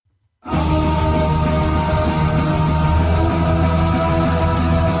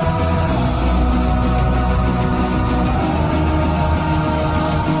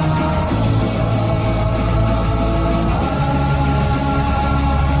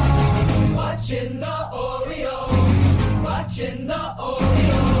Watching the Orioles.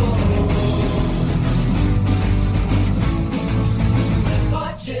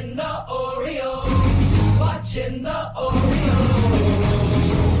 Watching the Orioles. Watching the Orioles.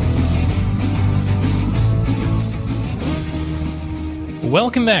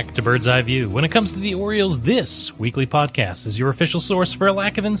 Welcome back to Bird's Eye View. When it comes to the Orioles, this weekly podcast is your official source for a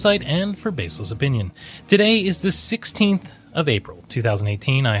lack of insight and for baseless opinion. Today is the 16th of April,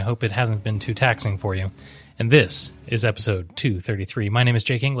 2018. I hope it hasn't been too taxing for you. And this is episode 233. My name is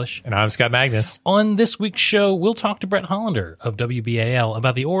Jake English. And I'm Scott Magnus. On this week's show, we'll talk to Brett Hollander of WBAL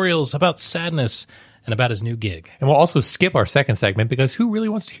about the Orioles, about sadness, and about his new gig. And we'll also skip our second segment because who really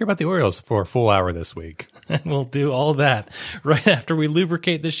wants to hear about the Orioles for a full hour this week? And we'll do all that right after we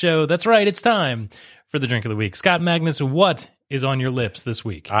lubricate the show. That's right, it's time for the drink of the week. Scott Magnus, what is on your lips this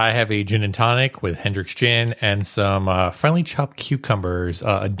week? I have a gin and tonic with Hendrick's Gin and some finely chopped cucumbers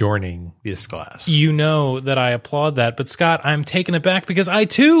adorning this glass. You know that I applaud that, but Scott, I'm taken aback because I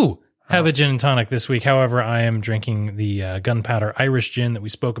too have a gin and tonic this week. However, I am drinking the Gunpowder Irish Gin that we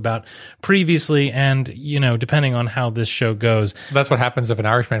spoke about previously, and, you know, depending on how this show goes. So that's what happens if an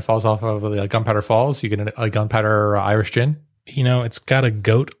Irishman falls off of the Gunpowder Falls? You get a Gunpowder Irish Gin? You know, it's got a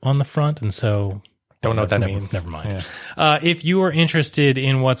goat on the front, and so... Don't know what that means. Never mind. Yeah. If you are interested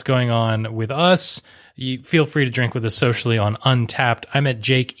in what's going on with us, you feel free to drink with us socially on Untapped. I'm at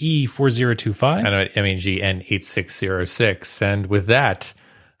Jake E4025. And I'm at MEGN8606. And with that,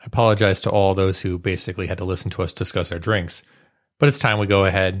 I apologize to all those who basically had to listen to us discuss our drinks. But it's time we go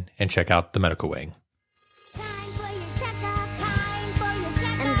ahead and check out the medical wing. Time for your checkup, time for your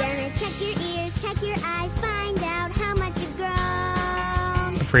checkup. I'm gonna check your ears, check your eyes, find out how much you've grown.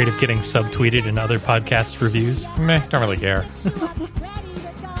 Afraid of getting subtweeted in other podcasts' reviews? Meh, don't really care.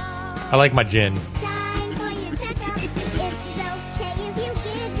 I like my gin. Time for your checkup. It's okay if you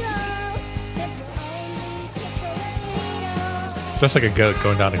giggle. This will only tickle a little. Just like a goat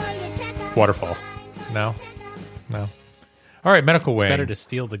going down For a your checkup. waterfall. No? All right, medical wing. Better to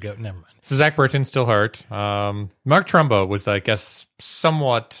steal the goat. Never mind. So Zach Britton still hurt. Mark Trumbo was, I guess,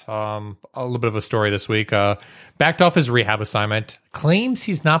 somewhat a little bit of a story this week. Backed off his rehab assignment. Claims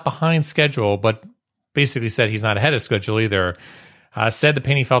he's not behind schedule, but basically said he's not ahead of schedule either. Said the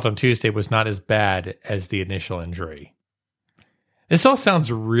pain he felt on Tuesday was not as bad as the initial injury. This all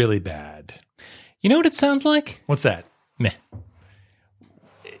sounds really bad. You know what it sounds like? What's that? Meh.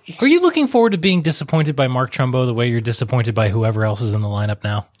 Are you looking forward to being disappointed by Mark Trumbo the way you're disappointed by whoever else is in the lineup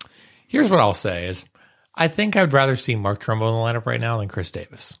now? Here's what I'll say is I think I'd rather see Mark Trumbo in the lineup right now than Chris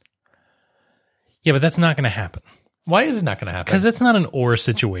Davis. Yeah, but that's not going to happen. Why is it not going to happen? Because it's not an or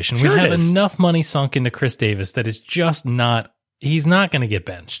situation. Sure we it have is. enough money sunk into Chris Davis that it's just not, he's not going to get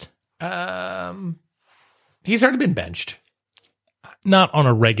benched. He's already been benched. Not on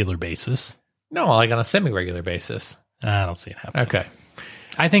a regular basis. No, like on a semi-regular basis. I don't see it happening. Okay.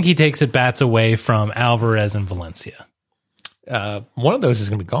 I think he takes at bats away from Alvarez and Valencia. One of those is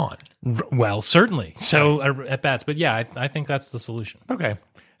going to be gone. Well, certainly. So at bats, but yeah, I think that's the solution. Okay.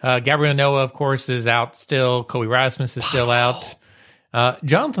 Gabriel Noah, of course, is out still. Kobe Rasmus is still out.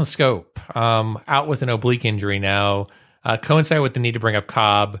 Jonathan Scope, out with an oblique injury now. Coincided with the need to bring up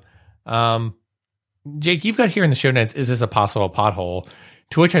Cobb. Jake, you've got here in the show notes, is this a possible pothole?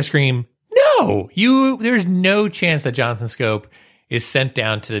 To which I scream, no! There's no chance that Jonathan Scope is sent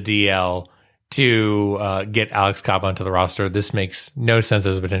down to the DL to get Alex Cobb onto the roster. This makes no sense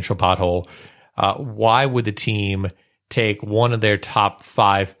as a potential pothole. Why would the team take one of their top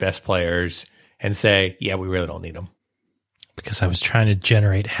 5 best players and say, yeah, we really don't need him? Because I was trying to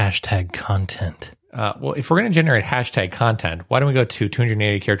generate hashtag content. Well, if we're going to generate hashtag content, why don't we go to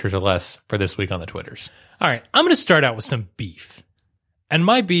 280 characters or less for this week on the Twitters? All right, I'm going to start out with some beef. And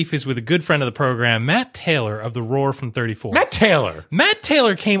my beef is with a good friend of the program, Matt Taylor of The Roar from 34. Matt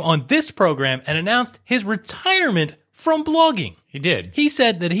Taylor Came on this program and announced his retirement from blogging. He did. He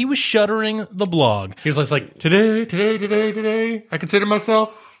said that he was shuttering the blog. He was like, today, I consider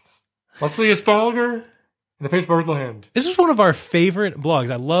myself monthly astrologer in the Facebook land. This was one of our favorite blogs.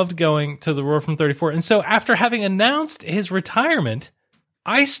 I loved going to The Roar from 34. And so after having announced his retirement,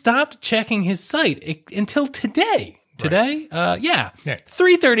 I stopped checking his site until today. Today? Yeah.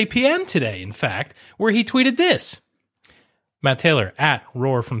 3:30 p.m. today, in fact, where he tweeted this. Matt Taylor, at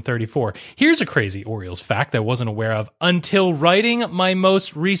Roar from 34. Here's a crazy Orioles fact I wasn't aware of until writing my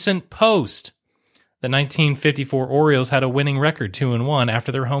most recent post. The 1954 Orioles had a winning record, 2-1,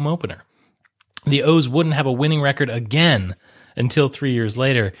 after their home opener. The O's wouldn't have a winning record again until 3 years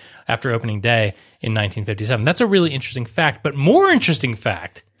later, after opening day in 1957. That's a really interesting fact, but more interesting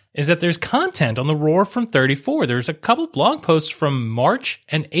fact is that there's content on the Roar from 34. There's a couple blog posts from March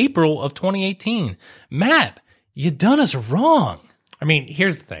and April of 2018. Matt, you done us wrong. I mean,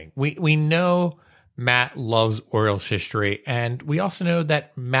 here's the thing. We know Matt loves Orioles history, and we also know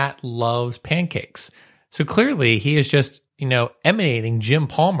that Matt loves pancakes. So clearly he is just, emanating Jim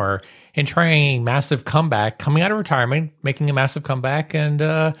Palmer and trying a massive comeback, coming out of retirement, making a massive comeback,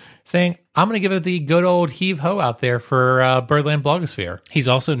 and saying, I'm going to give it the good old heave-ho out there for Birdland Blogosphere. He's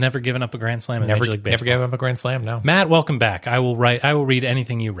also never given up a Grand Slam in Major League Baseball. Never gave up a Grand Slam, no. Matt, welcome back. I will read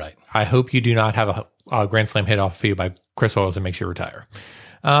anything you write. I hope you do not have a Grand Slam hit off of you by Chris Orioles that makes you retire.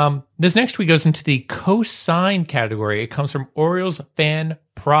 This next tweet goes into the co-sign category. It comes from Orioles fan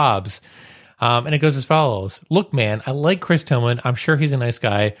Probs. And it goes as follows. Look, man, I like Chris Tillman. I'm sure he's a nice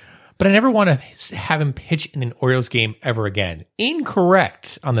guy, but I never want to have him pitch in an Orioles game ever again.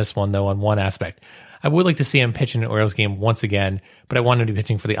 Incorrect on this one, though, on one aspect. I would like to see him pitch in an Orioles game once again, but I want him to be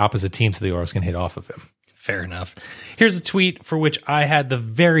pitching for the opposite team so the Orioles can hit off of him. Fair enough. Here's a tweet for which I had the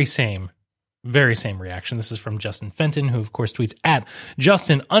very same reaction. This is from Justin Fenton, who, of course, tweets at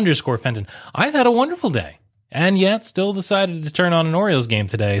Justin_Fenton. I've had a wonderful day, and yet still decided to turn on an Orioles game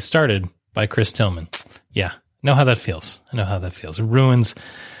today, started by Chris Tillman. Yeah, know how that feels. I know how that feels. It ruins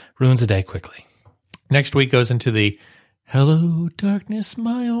a day quickly. Next week goes into the Hello, Darkness,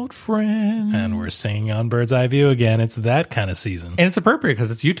 my old friend. And we're singing on Bird's Eye View again. It's that kind of season. And it's appropriate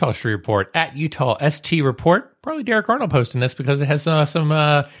because it's Utah Street Report at Utah ST Report. Probably Derek Arnold posting this because it has some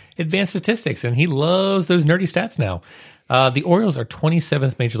advanced statistics, and he loves those nerdy stats now. The Orioles are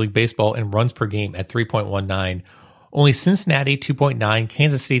 27th Major League Baseball in runs per game at 3.19. Only Cincinnati 2.9,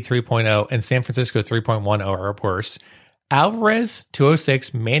 Kansas City 3.0, and San Francisco 3.1 are worse. Alvarez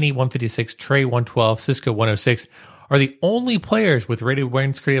 206, Manny 156, Trey 112, Cisco 106 are the only players with rated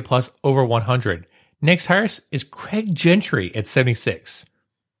wins created plus over 100. Next highest is Craig Gentry at 76.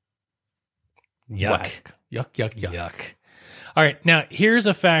 Yuck. Whack. Yuck. All right, now here's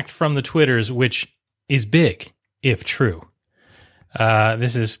a fact from the Twitters, which is big, if true.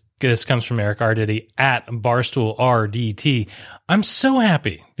 This comes from Eric Arditi at Barstool RDT. I'm so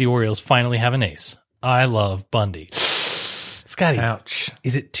happy the Orioles finally have an ace. I love Bundy. Scotty, Ouch.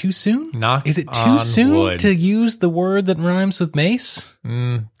 Is it too soon? Knock Is it too on soon wood. to use the word that rhymes with mace?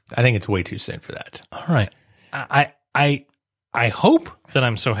 I think it's way too soon for that. All right. I hope that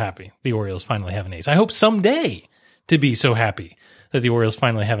I'm so happy the Orioles finally have an ace. I hope someday to be so happy that the Orioles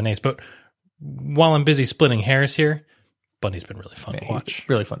finally have an ace. But while I'm busy splitting hairs here, Bundy's been really fun to watch.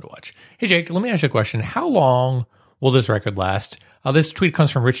 Really fun to watch. Hey, Jake, let me ask you a question. How long will this record last? This tweet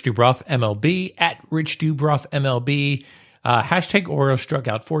comes from Rich Dubroff MLB at Rich Dubroff MLB. Hashtag Orioles struck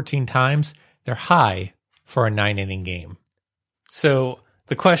out 14 times. They're high for a 9-inning game. So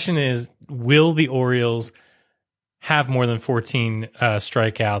the question is, will the Orioles have more than 14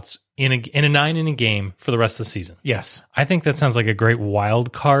 strikeouts in a 9-inning game for the rest of the season? Yes. I think that sounds like a great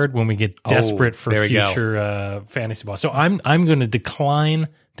wild card when we get desperate for there we go. future fantasy ball. So I'm going to decline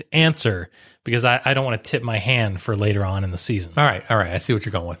to answer because I don't want to tip my hand for later on in the season. All right. I see what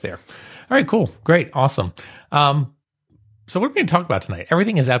you're going with there. All right, cool. Great. Awesome. So what are we going to talk about tonight?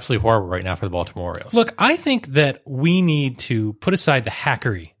 Everything is absolutely horrible right now for the Baltimore Orioles. Look, I think that we need to put aside the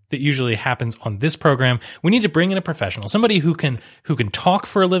hackery that usually happens on this program. We need to bring in a professional, somebody who can talk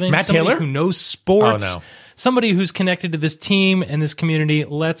for a living, Matt somebody Taylor? who knows sports, Oh, no. somebody who's connected to this team and this community.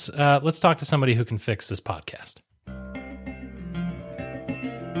 Let's talk to somebody who can fix this podcast.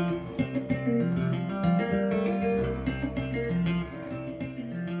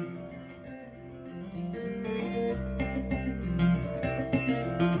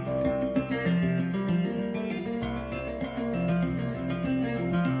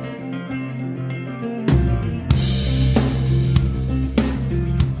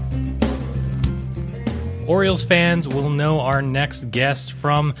 Orioles fans will know our next guest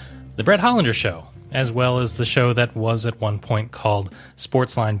from The Brett Hollander Show, as well as the show that was at one point called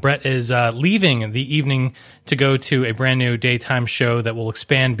Sportsline. Brett is leaving the evening to go to a brand new daytime show that will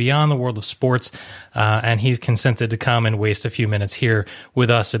expand beyond the world of sports, and he's consented to come and waste a few minutes here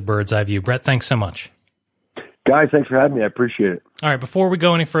with us at Bird's Eye View. Brett, thanks so much. Guys, thanks for having me. I appreciate it. All right, before we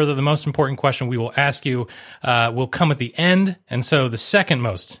go any further, the most important question we will ask you will come at the end. And so the second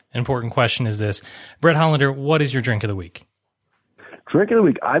most important question is this. Brett Hollander, what is your drink of the week? Drink of the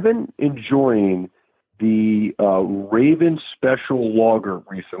week. I've been enjoying the Raven Special Lager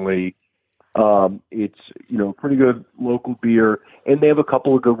recently. It's, pretty good local beer, and they have a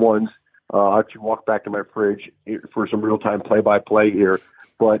couple of good ones. I actually walked back to my fridge for some real-time play-by-play here,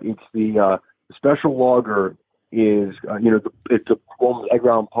 but it's the Special Lager is, it's a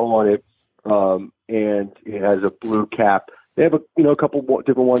Edgar Allan Poe on it, and it has a blue cap. They have a couple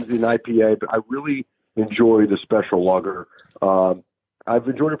different ones in IPA, but I really enjoy the Special Lager. I've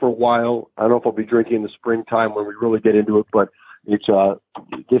enjoyed it for a while. I don't know if I'll be drinking in the springtime when we really get into it, but it's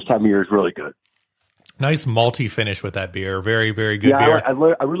this time of year is really good. Nice malty finish with that beer. Very, very good Yeah, beer.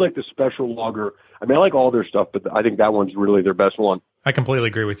 I really like the special lager. I mean, I like all their stuff, but I think that one's really their best one. I completely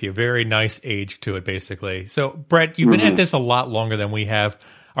agree with you. Very nice age to it, basically. So, Brett, you've been at this a lot longer than we have.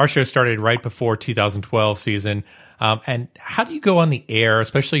 Our show started right before 2012 season. And how do you go on the air,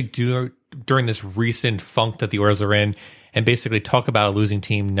 especially during this recent funk that the Orioles are in, and basically talk about a losing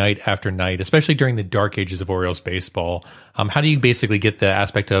team night after night, especially during the dark ages of Orioles baseball? How do you basically get the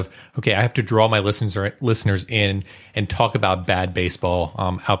aspect of, okay, I have to draw my listeners in and talk about bad baseball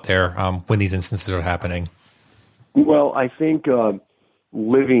out there when these instances are happening? Well, I think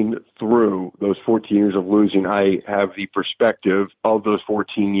living through those 14 years of losing, I have the perspective of those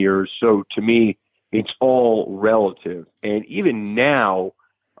 14 years. So to me, it's all relative. And even now,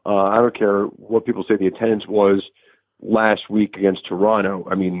 I don't care what people say the attendance was last week against Toronto.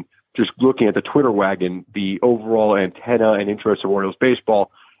 I mean, just looking at the Twitter wagon, the overall antenna and interest of Orioles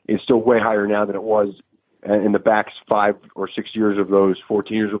baseball is still way higher now than it was in the back 5 or 6 years of those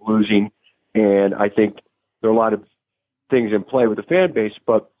 14 years of losing. And I think there are a lot of things in play with the fan base,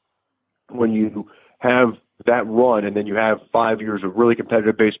 but when you have that run and then you have 5 years of really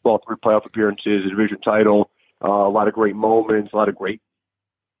competitive baseball, 3 playoff appearances, a division title, a lot of great moments, a lot of great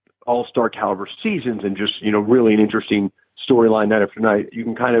all-star caliber seasons, and just, really an interesting storyline night after night, you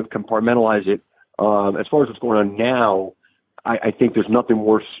can kind of compartmentalize it. As far as what's going on now, I think there's nothing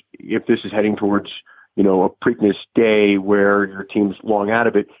worse if this is heading towards, a Preakness day where your team's long out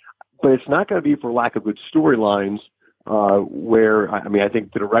of it. But it's not going to be for lack of good storylines, where, I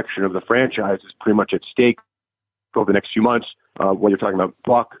think the direction of the franchise is pretty much at stake over the next few months, when you're talking about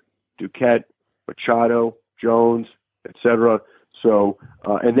Buck, Duquette, Machado, Jones, etc. So,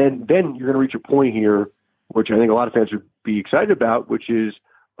 and then you're going to reach a point here, which I think a lot of fans would be excited about, which is,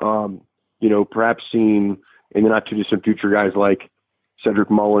 perhaps seeing in the not too distant future guys like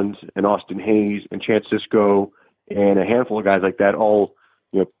Cedric Mullins and Austin Hayes and Chance Sisco and a handful of guys like that all,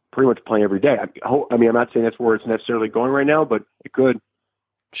 pretty much playing every day. I'm not saying that's where it's necessarily going right now, but it could.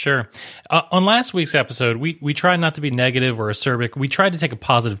 Sure. On last week's episode, we tried not to be negative or acerbic. We tried to take a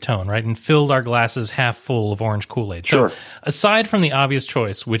positive tone, right, and filled our glasses half full of orange Kool-Aid. Sure. So aside from the obvious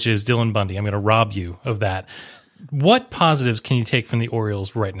choice, which is Dylan Bundy, I'm going to rob you of that. What positives can you take from the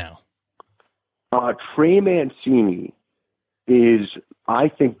Orioles right now? Trey Mancini is, I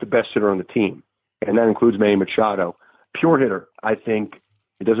think, the best hitter on the team, and that includes Manny Machado. Pure hitter. I think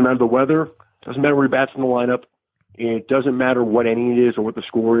it doesn't matter the weather, doesn't matter where he bats in the lineup, it doesn't matter what inning it is or what the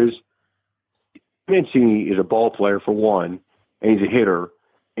score is. Mancini is a ball player, for one, and he's a hitter.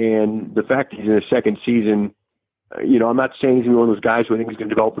 And the fact that he's in his second season, I'm not saying he's going to be one of those guys who I think he's going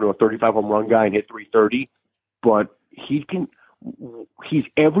to develop into a 35-home run guy and hit 330, but he's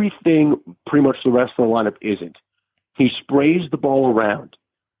everything pretty much the rest of the lineup isn't. He sprays the ball around.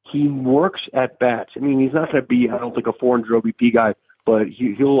 He works at bats. He's not going to be, I don't think, a 400 OBP guy, but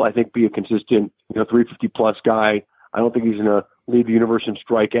he'll, I think, be a consistent, 350-plus guy. I don't think he's going to lead the universe in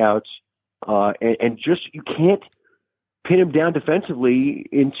strikeouts. And just, you can't pin him down defensively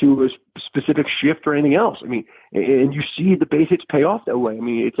into a specific shift or anything else. And you see the base hits pay off that way.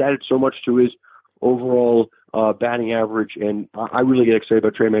 It's added so much to his overall batting average, and I really get excited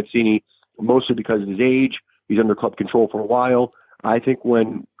about Trey Mancini, mostly because of his age. He's under club control for a while. I think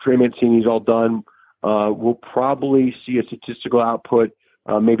when Trey Mancini's all done, we'll probably see a statistical output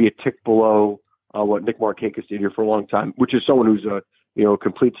maybe a tick below what Nick Markakis did here for a long time, which is someone who's a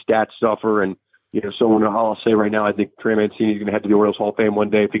complete stat stuffer, and someone I'll say right now, I think Trey Mancini is going to head to the Orioles Hall of Fame one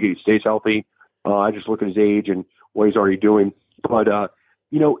day if he stays healthy. I just look at his age and what he's already doing, but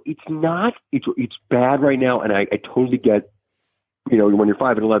it's bad right now, and I totally get, when you're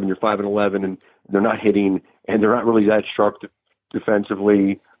 5-11, you're 5-11, and they're not hitting, and they're not really that sharp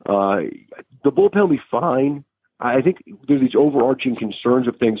defensively. The bullpen will be fine. I think there's these overarching concerns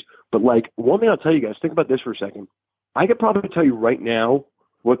of things, but one thing I'll tell you guys, think about this for a second. I could probably tell you right now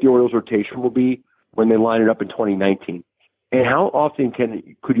what the Orioles rotation will be when they line it up in 2019. And how often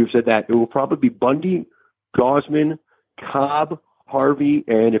could you have said that? It will probably be Bundy, Gausman, Cobb, Harvey,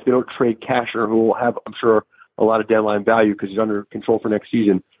 and if they don't trade Cashner, who will have, I'm sure, a lot of deadline value because he's under control for next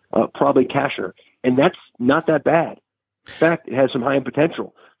season, probably Cashner. And that's not that bad. In fact, it has some high-end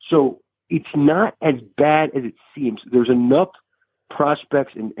potential. So it's not as bad as it seems. There's enough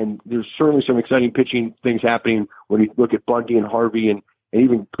prospects, and there's certainly some exciting pitching things happening when you look at Bundy and Harvey, and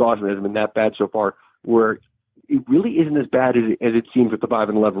even Gausman hasn't been that bad so far, where it really isn't as bad as it seems with the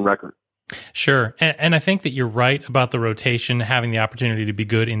 5-11 record. Sure. And I think that you're right about the rotation having the opportunity to be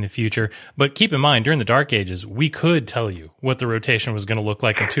good in the future. But keep in mind, during the dark ages, we could tell you what the rotation was going to look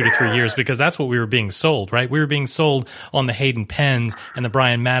like in 2 to 3 years, because that's what we were being sold, right? We were being sold on the Hayden Penns and the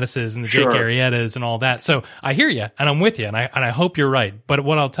Brian Mattises and the Jake Arrietas and all that. So I hear you and I'm with you, and I hope you're right. But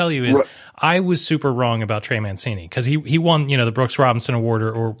what I'll tell you is I was super wrong about Trey Mancini, because he won, the Brooks Robinson Award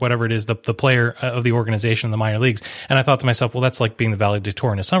or whatever it is, the player of the organization in the minor leagues. And I thought to myself, well, that's like being the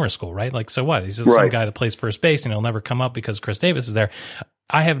valedictorian of summer school, right? Like, so what? He's just some guy that plays first base and he'll never come up because Chris Davis is there.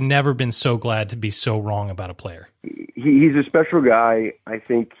 I have never been so glad to be so wrong about a player. He's a special guy. I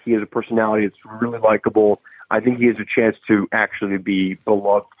think he has a personality that's really likable. I think he has a chance to actually be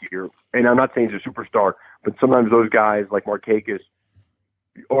beloved here. And I'm not saying he's a superstar, but sometimes those guys like Markakis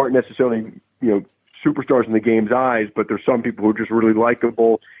aren't necessarily, superstars in the game's eyes, but there's some people who are just really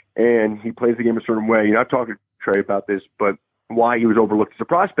likable, and he plays the game a certain way. I've talked to Trey about this, but why he was overlooked as a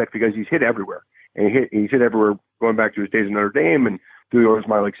prospect, because he's hit everywhere. And he's hit everywhere going back to his days in Notre Dame and through the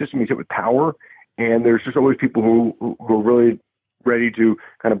minor league system. He's hit with power. And there's just always people who are really ready to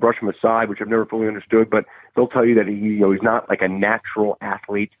kind of brush him aside, which I've never fully understood. But they'll tell you that he's not like a natural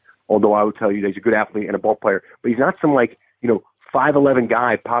athlete, although I would tell you that he's a good athlete and a ball player. But he's not some 5'11"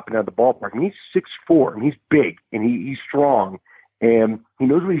 guy popping out of the ballpark. I mean, he's 6'4", and he's big, and he's strong. And he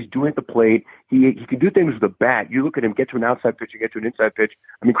knows what he's doing at the plate. He can do things with the bat. You look at him get to an outside pitch and get to an inside pitch.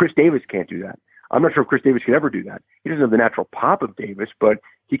 I mean, Chris Davis can't do that. I'm not sure if Chris Davis could ever do that. He doesn't have the natural pop of Davis, but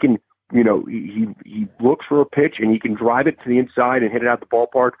he can, he looks for a pitch and he can drive it to the inside and hit it out the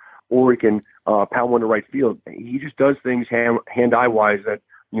ballpark, or he can pound one to right field. He just does things hand-eye wise that,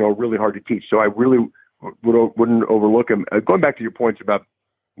 really hard to teach. So I really wouldn't overlook him. Going back to your points about,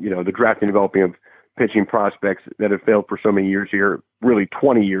 the drafting and developing of pitching prospects that have failed for so many years here, really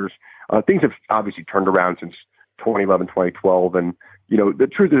 20 years. Things have obviously turned around since 2011, 2012. And, the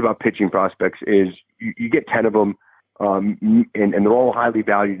truth is about pitching prospects is you get 10 of them, and they're all highly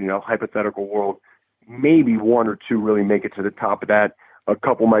valued in a hypothetical world. Maybe one or two really make it to the top of that. A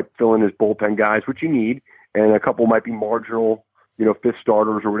couple might fill in as bullpen guys, which you need, and a couple might be marginal, fifth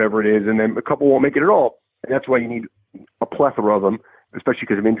starters or whatever it is, and then a couple won't make it at all. And that's why you need a plethora of them, especially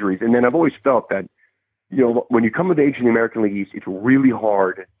because of injuries. And then I've always felt that, when you come of age in the American League East, it's really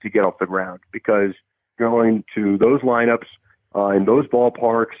hard to get off the ground, because you're going to those lineups in those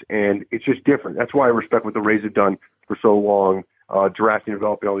ballparks, and it's just different. That's why I respect what the Rays have done for so long, drafting and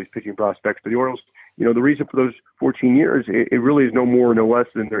developing all these pitching prospects. But the Orioles, the reason for those 14 years, it really is no more, no less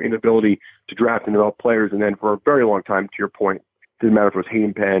than their inability to draft and develop players. And then for a very long time, to your point, it didn't matter if it was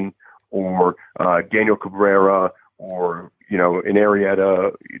Hayden Penn or Daniel Cabrera or, an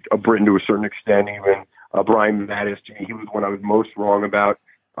Arrieta, a Britton to a certain extent, even Brian Mattis. He was one I was most wrong about.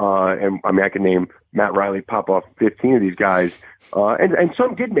 And I mean, I can name Matt Riley, pop off 15 of these guys. And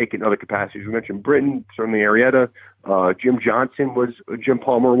some did make it in other capacities. We mentioned Britton, certainly Arrieta. Jim Johnson was a Jim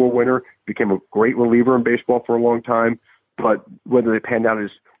Palmer Award winner, became a great reliever in baseball for a long time. But whether they panned out as,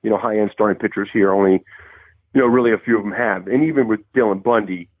 high-end starting pitchers here, only, really a few of them have. And even with Dylan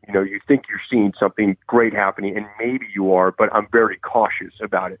Bundy, you think you're seeing something great happening, and maybe you are, but I'm very cautious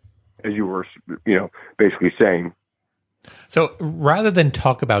about it, as you were, basically saying. So rather than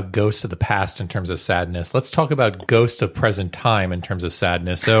talk about ghosts of the past in terms of sadness, let's talk about ghosts of present time in terms of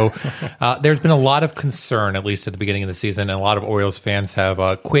sadness. So there's been a lot of concern, at least at the beginning of the season, and a lot of Orioles fans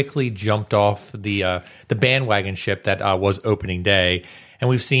have quickly jumped off the bandwagon ship that was opening day. And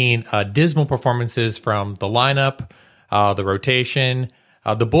we've seen dismal performances from the lineup, the rotation.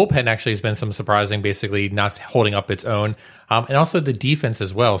 The bullpen actually has been some surprising, basically not holding up its own, and also the defense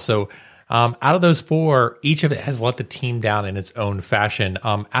as well. So out of those four, each of it has let the team down in its own fashion.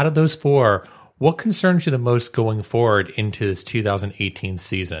 Out of those four, what concerns you the most going forward into this 2018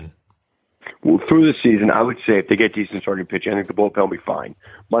 season? Well, through the season, I would say if they get decent starting pitching, I think the bullpen will be fine.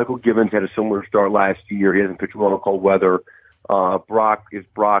 Michael Givens had a similar start last year. He hasn't pitched well in cold weather. Brock is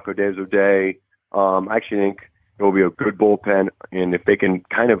Brock, O'Day's O'Day. I actually think it will be a good bullpen, and if they can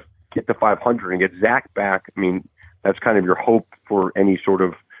kind of get to 500 and get Zach back, I mean, that's kind of your hope for any sort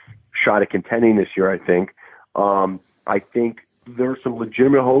of shot at contending this year, I think. I think there's some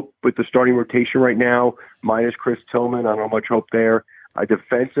legitimate hope with the starting rotation right now, minus Chris Tillman. I don't know much hope there.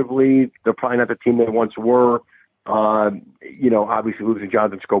 Defensively, they're probably not the team they once were. Obviously losing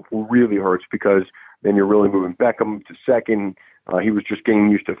Jonathan Scope really hurts, because then you're really moving Beckham to second. He was just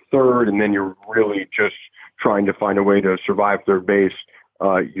getting used to third, and then you're really just trying to find a way to survive third base.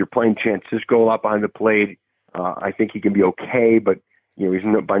 You're playing Chance Sisco a lot behind the plate. I think he can be okay, but he's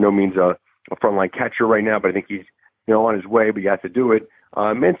by no means a frontline catcher right now. But I think he's on his way, but you have to do it.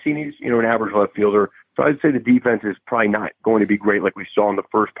 Mancini's an average left fielder, so I'd say the defense is probably not going to be great like we saw in the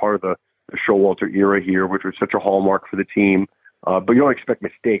first part of the the Showalter era here, which was such a hallmark for the team. But you don't expect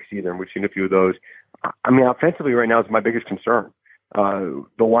mistakes either, and we've seen a few of those. I mean, offensively right now is my biggest concern. The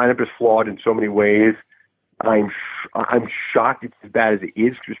lineup is flawed in so many ways. I'm shocked it's as bad as it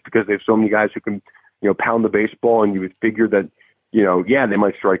is, just because they have so many guys who can, pound the baseball, and you would figure that, yeah, they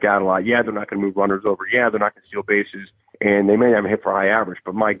might strike out a lot. Yeah, they're not going to move runners over. Yeah, they're not going to steal bases, and they may have a hit for high average.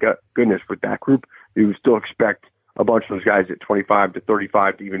 But my goodness, with that group, you would still expect a bunch of those guys at 25 to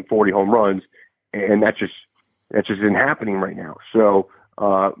 35 to even 40 home runs, and that just isn't happening right now. So,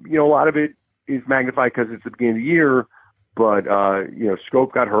 a lot of it is magnified because it's the beginning of the year, but,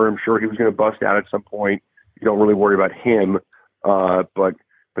 Scope got hurt. I'm sure he was going to bust out at some point. You don't really worry about him,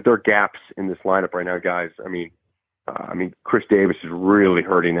 but there are gaps in this lineup right now, guys. I mean, Chris Davis is really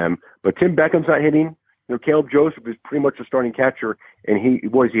hurting them, but Tim Beckham's not hitting. Caleb Joseph is pretty much a starting catcher, and he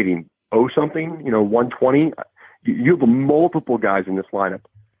was hitting 120. You have multiple guys in this lineup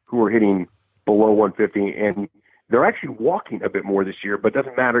who are hitting below 150, and they're actually walking a bit more this year, but it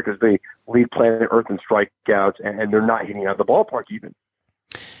doesn't matter because they lead planet Earth in strikeouts, and they're not hitting out of the ballpark even.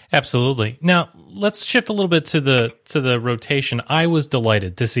 Absolutely. Now, let's shift a little bit to the rotation. I was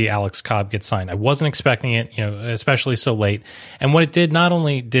delighted to see Alex Cobb get signed. I wasn't expecting it, especially so late. And what it did, not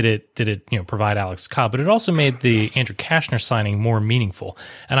only did it provide Alex Cobb, but it also made the Andrew Kashner signing more meaningful.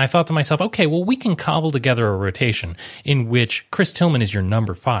 And I thought to myself, okay, well, we can cobble together a rotation in which Chris Tillman is your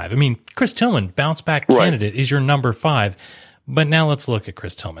number 5. I mean, Chris Tillman, bounce back candidate, is your number 5. But now let's look at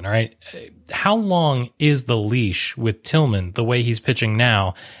Chris Tillman, all right? How long is the leash with Tillman the way he's pitching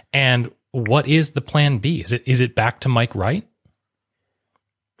now? And what is the plan B? Is it back to Mike Wright?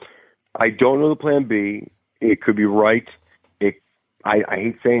 I don't know the plan B. It could be Wright. I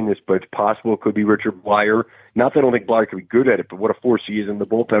hate saying this, but it's possible it could be Richard Blyer. Not that I don't think Blyer could be good at it, but what a force he is in the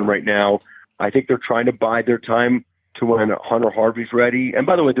bullpen right now. I think they're trying to bide their time to when Hunter Harvey's ready. And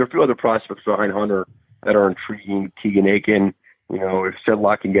by the way, there are a few other prospects behind Hunter that are intriguing. Keegan Aiken, if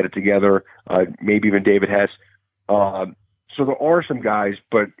Sedlock can get it together, maybe even David Hess. So there are some guys,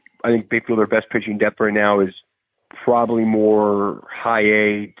 but I think they feel their best pitching depth right now is probably more high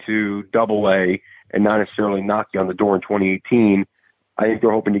A to double A and not necessarily knocking on the door in 2018. I think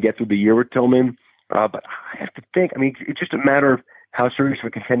they're hoping to get through the year with Tillman. But I have to think, it's just a matter of how serious of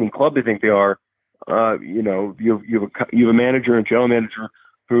a contending club they think they are. You have a manager and general manager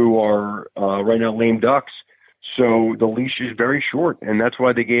who are right now lame ducks. So the leash is very short, and that's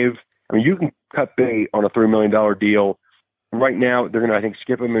why they gave – you can cut bait on a $3 million deal. Right now, they're going to, I think,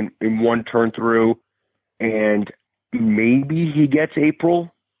 skip him in one turn through, and maybe he gets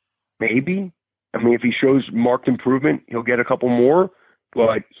April. Maybe. If he shows marked improvement, he'll get a couple more,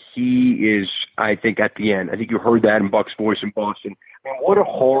 but he is, I think, at the end. I think you heard that in Buck's voice in Boston. What a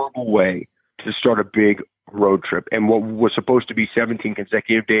horrible way to start a big road trip. And what was supposed to be 17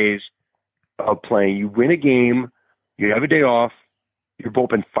 consecutive days of playing. You win a game, you have a day off, your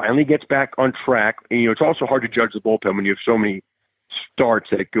bullpen finally gets back on track. And, it's also hard to judge the bullpen when you have so many starts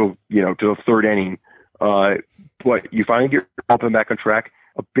that it go, to the third inning. But you finally get your bullpen back on track.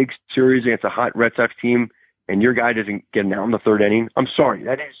 A big series against a hot Red Sox team, and your guy doesn't get an out in the third inning. I'm sorry.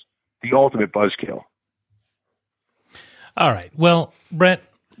 That is the ultimate buzzkill. All right. Well, Brett,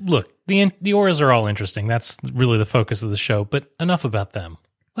 look, the Orioles are all interesting. That's really the focus of the show, but enough about them.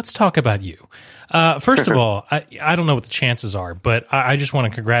 Let's talk about you. First of all, I don't know what the chances are, but I just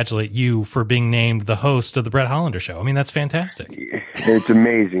want to congratulate you for being named the host of the Brett Hollander Show. That's fantastic. It's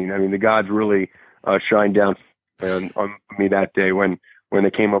amazing. The gods really shined down on me that day when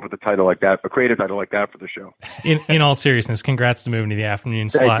they came up with a title like that, a creative title like that for the show. In all seriousness, congrats to moving to the afternoon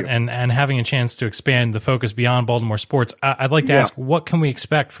slot and having a chance to expand the focus beyond Baltimore sports. I'd like to ask, what can we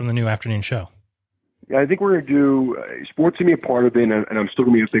expect from the new afternoon show? Yeah, I think we're going to do sports to be a part of it, and I'm still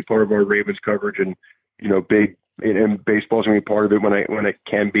going to be a big part of our Ravens coverage, and and baseball's going to be part of it when it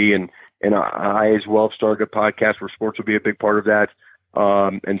can be, and I as well have started a podcast where sports will be a big part of that,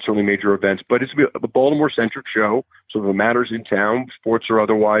 and certainly major events. But it's a Baltimore-centric show, so if it matters in town, sports or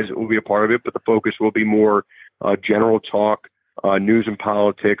otherwise, it will be a part of it. But the focus will be more general talk, news and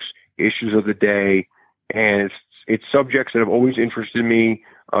politics, issues of the day, and it's subjects that have always interested me.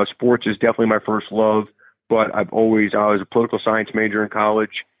 Sports is definitely my first love, but I was a political science major in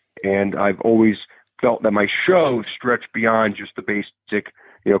college, and I've always felt that my show stretched beyond just the basic,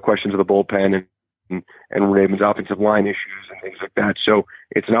 questions of the bullpen and Ravens offensive line issues and things like that. So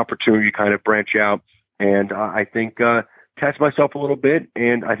it's an opportunity to kind of branch out, and I think test myself a little bit,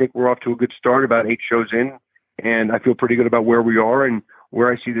 and I think we're off to a good start, about 8 shows in, and I feel pretty good about where we are and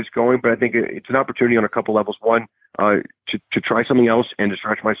where I see this going. But I think it's an opportunity on a couple levels. One, to try something else and to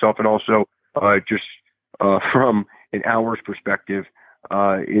stretch myself, and also just from an hour's perspective,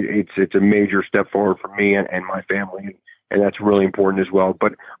 it's a major step forward for me and my family, and that's really important as well.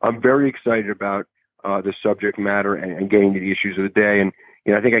 But I'm very excited about the subject matter and getting to the issues of the day. And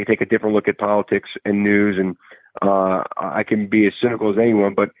I think I can take a different look at politics and news, and I can be as cynical as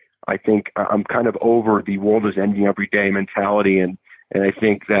anyone, but I think I'm kind of over the world is ending every day mentality, and I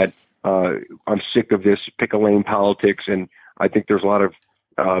think that I'm sick of this pick a lane politics, and I think there's a lot of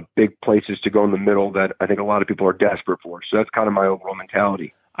big places to go in the middle that I think a lot of people are desperate for. So that's kind of my overall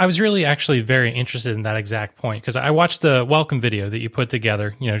mentality. I was really actually very interested in that exact point because I watched the welcome video that you put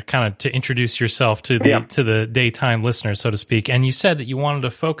together, kind of to introduce yourself to the daytime listeners, so to speak. And you said that you wanted to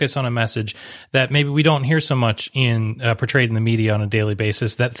focus on a message that maybe we don't hear so much portrayed in the media on a daily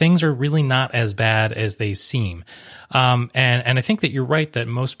basis, that things are really not as bad as they seem. And I think that you're right that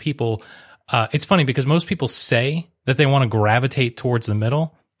most people, it's funny because most people say that they want to gravitate towards the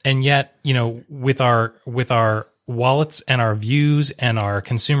middle. And yet, with our wallets and our views and our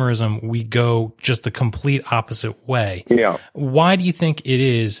consumerism, we go just the complete opposite way. Yeah. Why do you think it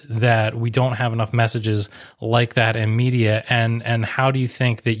is that we don't have enough messages like that in media? And how do you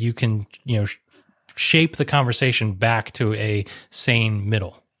think that you can, shape the conversation back to a sane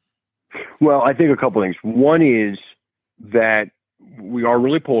middle? Well, I think a couple things. One is that we are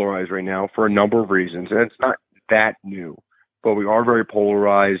really polarized right now for a number of reasons, and it's not that new, but we are very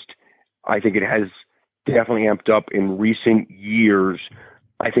polarized. I think it has definitely amped up in recent years.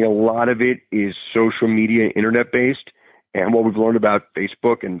 I think a lot of it is social media, internet based, and what we've learned about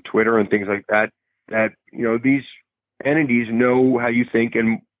Facebook and Twitter and things like that, these entities know how you think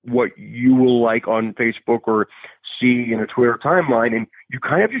and what you will like on Facebook or see in a Twitter timeline. And you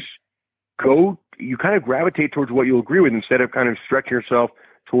kind of gravitate towards what you'll agree with instead of kind of stretching yourself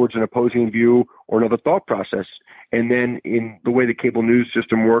towards an opposing view or another thought process. And then in the way the cable news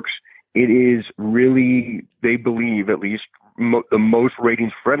system works, it is really, they believe at least, the most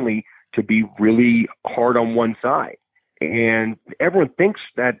ratings friendly to be really hard on one side. And everyone thinks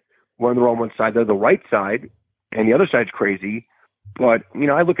that when they're on one side, they're the right side and the other side's crazy. But,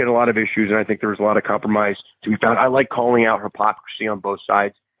 I look at a lot of issues and I think there's a lot of compromise to be found. I like calling out hypocrisy on both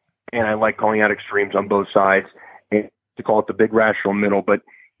sides, and I like calling out extremes on both sides, and to call it the big rational middle. But,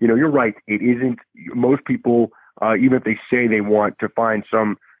 you're right. It isn't. Most people, even if they say they want to find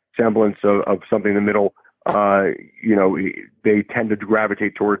some semblance of something in the middle, they tend to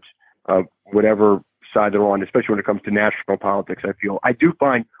gravitate towards whatever side they're on, especially when it comes to national politics. I do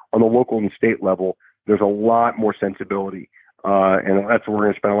find on the local and state level, there's a lot more sensibility, and that's where we're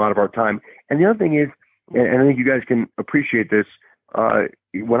going to spend a lot of our time. And the other thing is, and I think you guys can appreciate this,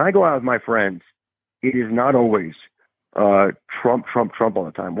 when I go out with my friends, it is not always Trump all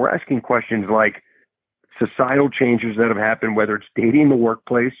the time. We're asking questions like societal changes that have happened, whether it's dating in the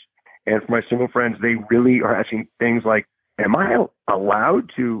workplace. And for my single friends, they really are asking things like, am I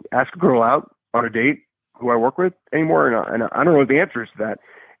allowed to ask a girl out on a date who I work with anymore? And I don't know the answers to that.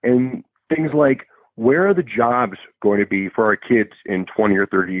 And things like, where are the jobs going to be for our kids in 20 or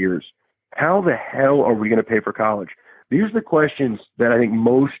 30 years? How the hell are we going to pay for college? These are the questions that I think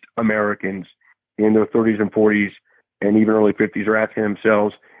most Americans in their 30s and 40s and even early 50s are asking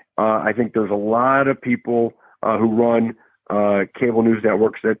themselves. I think there's a lot of people who run cable news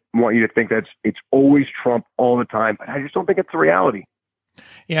networks that want you to think that it's always Trump all the time. I just don't think it's the reality.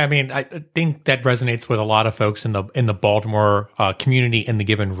 Yeah, I mean, I think that resonates with a lot of folks in the Baltimore community in the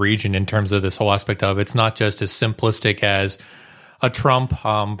given region in terms of this whole aspect of it's not just as simplistic as a Trump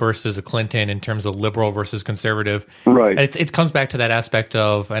versus a Clinton in terms of liberal versus conservative. Right. It comes back to that aspect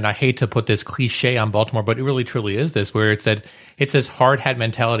of, and I hate to put this cliche on Baltimore, but it really truly is this, where it's this hard hat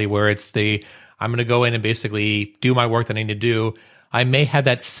mentality where it's I'm going to go in and basically do my work that I need to do. I may have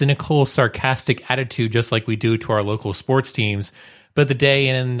that cynical, sarcastic attitude just like we do to our local sports teams. But the day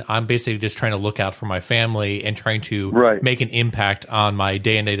in, I'm basically just trying to look out for my family and trying to make an impact on my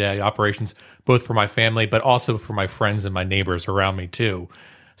day-to-day operations, both for my family, but also for my friends and my neighbors around me too.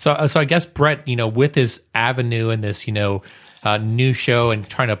 So I guess, Brett, with this avenue and this, new show and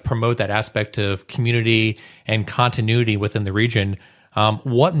trying to promote that aspect of community and continuity within the region,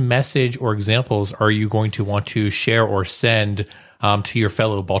 what message or examples are you going to want to share or send to your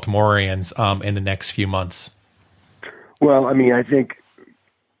fellow Baltimoreans in the next few months? Well, I mean, I think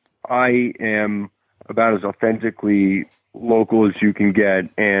I am about as authentically local as you can get,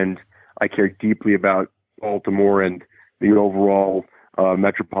 and I care deeply about Baltimore and the overall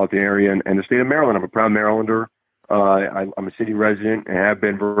metropolitan area and the state of Maryland. I'm a proud Marylander. I'm a city resident and have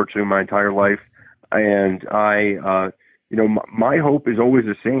been virtually my entire life. And my hope is always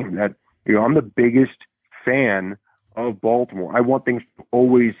the same, that, I'm the biggest fan of Baltimore. I want things to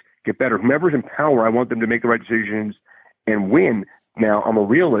always get better. Whomever's in power, I want them to make the right decisions and win. Now, I'm a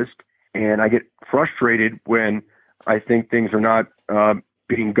realist, and I get frustrated when I think things are not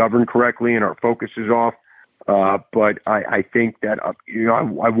being governed correctly and our focus is off. But I think that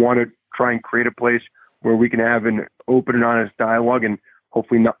I want to try and create a place where we can have an open and honest dialogue and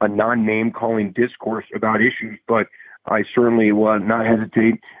hopefully not a non-name calling discourse about issues. But I certainly will not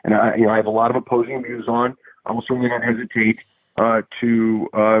hesitate, and I have a lot of opposing views on. I will certainly not hesitate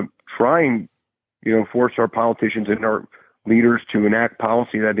to try and force our politicians and our leaders to enact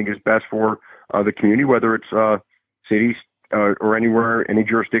policy that I think is best for the community, whether it's cities or anywhere, any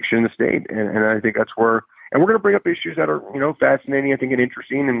jurisdiction in the state. And I think that's where. And we're going to bring up issues that are fascinating, I think, and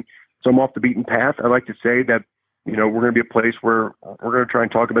interesting, and some off the beaten path. I like to say that we're going to be a place where we're going to try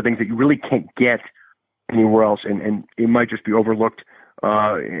and talk about things that you really can't get anywhere else, and it might just be overlooked,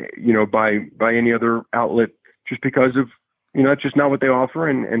 by any other outlet, just because of it's just not what they offer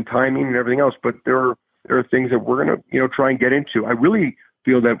and timing and everything else. But there are things that we're going to try and get into. I really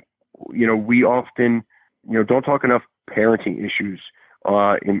feel that we often don't talk enough parenting issues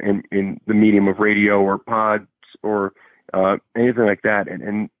in the medium of radio or pods or anything like that.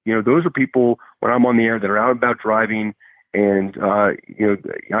 And those are people when I'm on the air that are out about driving. And,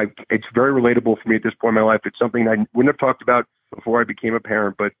 it's very relatable for me at this point in my life. It's something I wouldn't have talked about before I became a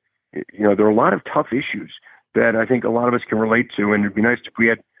parent, but, there are a lot of tough issues that I think a lot of us can relate to. And it'd be nice if we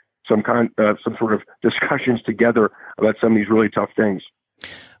had some sort of discussions together about some of these really tough things.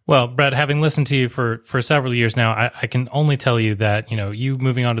 Well, Brett, having listened to you for several years now, I can only tell you that, you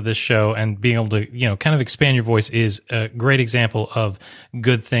moving onto this show and being able to, kind of expand your voice is a great example of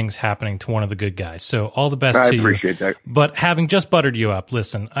good things happening to one of the good guys. So all the best to you. I appreciate that. But having just buttered you up,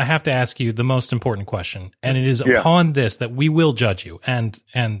 listen, I have to ask you the most important question, and it is upon this that we will judge you, and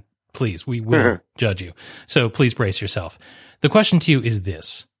please, we will judge you. So please brace yourself. The question to you is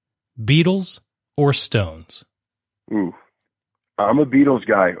this: Beatles or Stones? Ooh. I'm a Beatles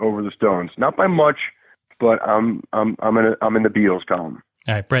guy over the Stones, not by much, but I'm in the Beatles column.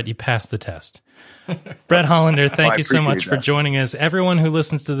 All right, Brett, you passed the test. Brett Hollander, thank you so much for joining us. Everyone who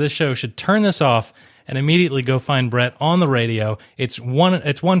listens to this show should turn this off and immediately go find Brett on the radio. It's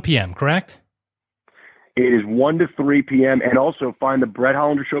 1 p.m., correct? It is 1 to 3 p.m. And also find the Brett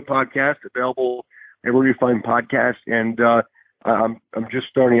Hollander Show podcast available everywhere you find podcasts. And I'm just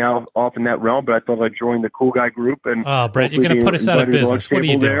starting off in that realm, but I thought I'd join the Cool Guy group. And Brett, you're going to put us out of business. What are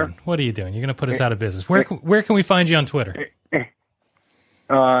you doing? What are you doing? You're going to put us out of business. Where can we find you on Twitter?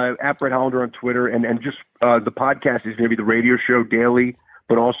 At Brett Hollander on Twitter, and just the podcast is going to be the radio show daily,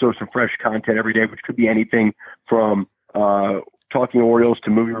 but also some fresh content every day, which could be anything from talking Orioles to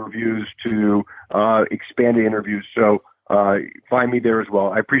movie reviews to expanded interviews. So find me there as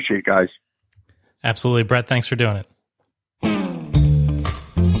well. I appreciate it, guys. Absolutely, Brett. Thanks for doing it.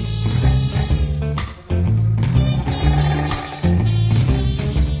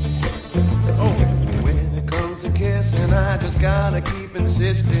 I just gotta keep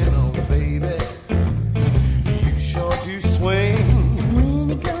insisting, oh baby, you sure do swing.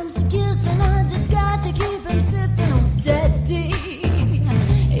 When it comes to kissing, I just got to keep insisting, oh daddy,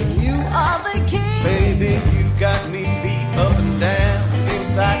 you are the king. Baby, you've got me beat up and down,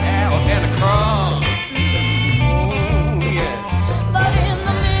 inside out and across. Oh yeah. But in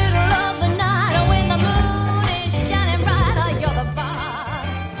the middle of the night, when the moon is shining bright, you're the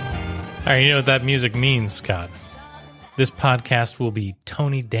boss. All right, you know what that music means, Scott. This podcast will be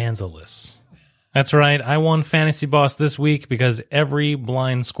Tony Danza-less. That's right, I won Fantasy Boss this week because every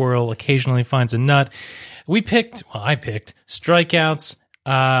blind squirrel occasionally finds a nut. I picked strikeouts.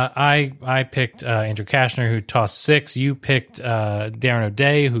 I picked Andrew Kashner, who tossed 6. You picked Darren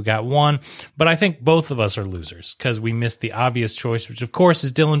O'Day, who got 1. But I think both of us are losers because we missed the obvious choice, which of course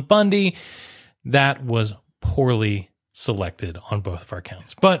is Dylan Bundy. That was poorly selected on both of our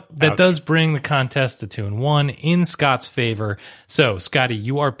counts. But that does bring the contest to 2-1 in Scott's favor. So, Scotty,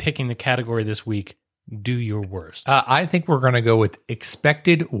 you are picking the category this week. Do your worst. I think we're going to go with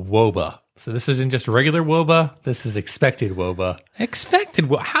expected WOBA. So this isn't just regular WOBA. This is expected WOBA. Expected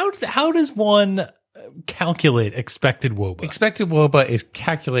WOBA. How does one calculate expected WOBA? Expected WOBA is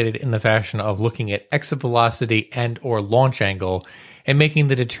calculated in the fashion of looking at exit velocity and or launch angle and making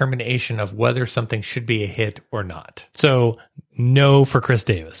the determination of whether something should be a hit or not. So, no for Chris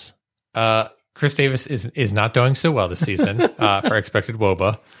Davis. Chris Davis is not doing so well this season for expected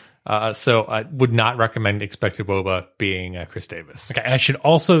WOBA. So I would not recommend expected WOBA being Chris Davis. Okay, I should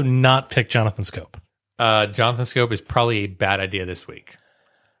also not pick Jonathan Scope. Jonathan Scope is probably a bad idea this week.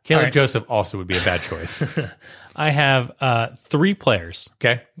 Caleb Joseph also would be a bad choice. I have 3 players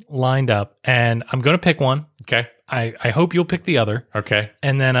lined up, and I'm going to pick one. Okay. I hope you'll pick the other. Okay.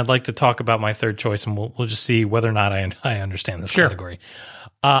 And then I'd like to talk about my third choice, and we'll just see whether or not I understand this category.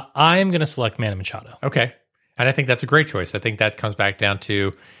 I am going to select Manny Machado. Okay. And I think that's a great choice. I think that comes back down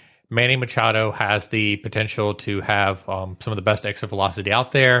to Manny Machado has the potential to have some of the best exit velocity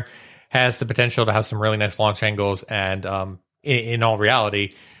out there, has the potential to have some really nice launch angles, and in all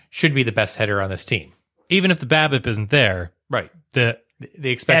reality, should be the best hitter on this team. Even if the BABIP isn't there, Right. the They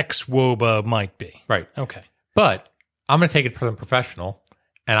expect ex-WOBA might be. right. Okay. But I'm going to take it from the professional,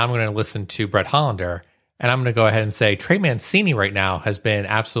 and I'm going to listen to Brett Hollander, and I'm going to go ahead and say Trey Mancini right now has been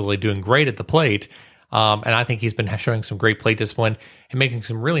absolutely doing great at the plate, and I think he's been showing some great plate discipline and making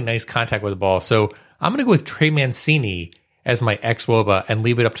some really nice contact with the ball. So I'm going to go with Trey Mancini as my ex-WOBA and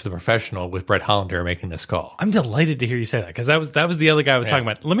leave it up to the professional with Brett Hollander making this call. I'm delighted to hear you say that, because that was the other guy I was talking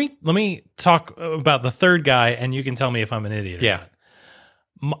about. Let me talk about the third guy, and you can tell me if I'm an idiot or Yeah.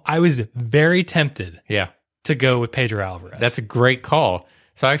 not. I was very tempted Yeah. to go with Pedro Alvarez. That's a great call.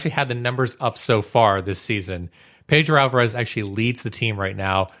 So I actually had the numbers up so far this season. Pedro Alvarez actually leads the team right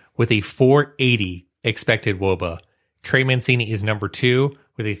now with a 480 expected WOBA. Trey Mancini is number 2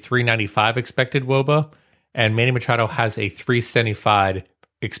 with a 395 expected WOBA. And Manny Machado has a 375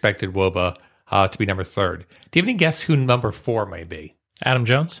 expected WOBA to be number 3rd. Do you have any guess who number 4 may be? Adam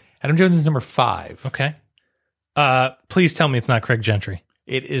Jones. Adam Jones is number 5. Okay. Please tell me it's not Craig Gentry.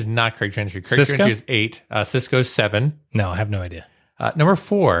 It is not Craig Gentry. Craig Cisco? Gentry is 8. Cisco's 7. No, I have no idea. Number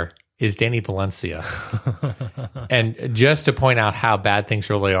 4 is Danny Valencia. And just to point out how bad things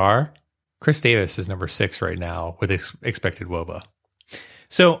really are, Chris Davis is number 6 right now with expected WOBA.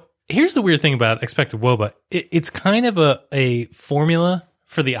 So here's the weird thing about expected WOBA. It's kind of a formula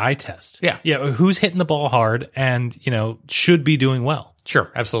for the eye test. Yeah. Yeah. Who's hitting the ball hard and, should be doing well.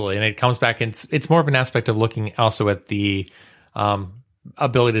 Sure, absolutely. And it comes back, and it's more of an aspect of looking also at the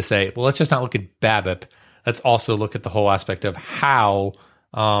ability to say, well, let's just not look at BABIP. Let's also look at the whole aspect of how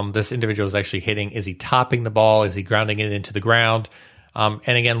this individual is actually hitting. Is he topping the ball? Is he grounding it into the ground? And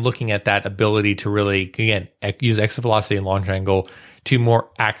again, looking at that ability to really, again, use exit velocity and launch angle to more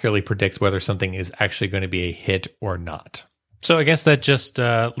accurately predict whether something is actually going to be a hit or not. So I guess that just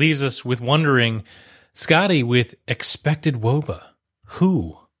leaves us with wondering, Scotty, with expected WOBA,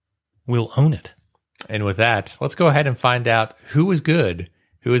 who will own it? And with that, let's go ahead and find out who is good,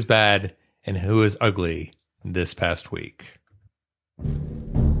 who is bad, and who is ugly this past week.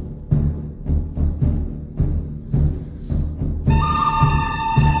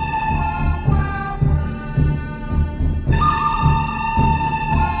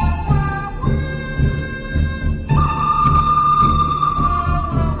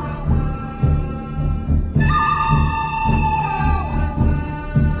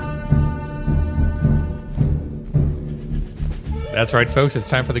 That's right, folks. It's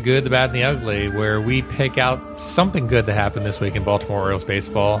time for the good, the bad, and the ugly, where we pick out something good that happened this week in Baltimore Orioles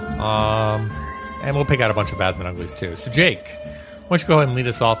baseball. And we'll pick out a bunch of bads and uglies, too. So, Jake, why don't you go ahead and lead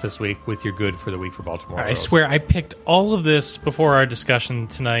us off this week with your good for the week for Baltimore I Orioles? swear I picked all of this before our discussion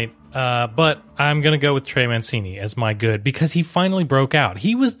tonight, but I'm going to go with Trey Mancini as my good because he finally broke out.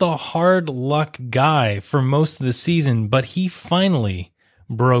 He was the hard luck guy for most of the season, but he finally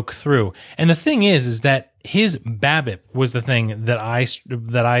broke through. And the thing is that his BABIP was the thing that I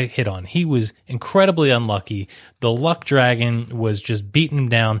hit on. He was incredibly unlucky. The luck dragon was just beating him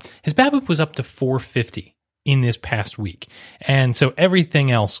down. His BABIP was up to 450 in this past week. And so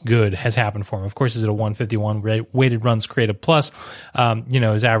everything else good has happened for him. Of course, he's at a 151 weighted runs created plus.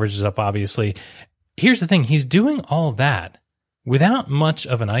 His average is up, obviously. Here's the thing. He's doing all that without much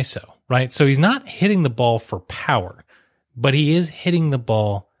of an ISO, right? So he's not hitting the ball for power, but he is hitting the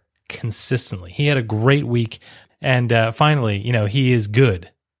ball consistently. He had a great week. And finally, he is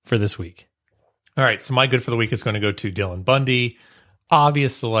good for this week. All right, so my good for the week is going to go to Dylan Bundy.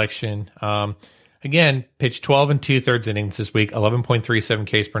 Obvious selection. Again, pitched 12 and 2/3 innings this week, 11.37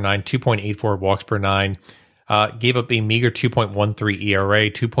 Ks per 9, 2.84 walks per 9. Gave up a meager 2.13 ERA,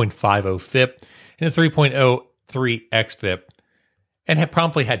 2.50 FIP, and a 3.03 xFIP, and had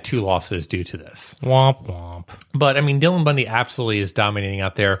promptly had 2 losses due to this. Womp womp. But, Dylan Bundy absolutely is dominating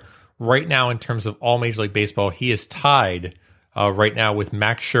out there. Right now, in terms of all Major League Baseball, he is tied right now with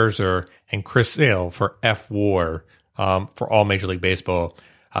Max Scherzer and Chris Sale for F-WAR for all Major League Baseball.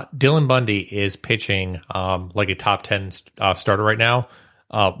 Dylan Bundy is pitching like a top 10 starter right now.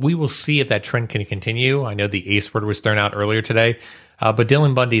 We will see if that trend can continue. I know the ace word was thrown out earlier today, but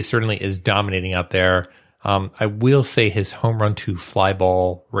Dylan Bundy certainly is dominating out there. I will say his home run to fly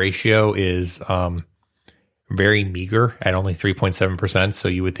ball ratio is very meager at only 3.7%. So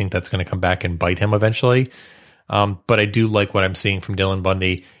you would think that's going to come back and bite him eventually. But I do like what I'm seeing from Dylan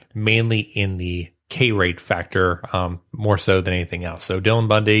Bundy, mainly in the K rate factor more so than anything else. So Dylan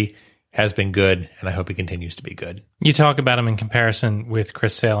Bundy has been good, and I hope he continues to be good. You talk about him in comparison with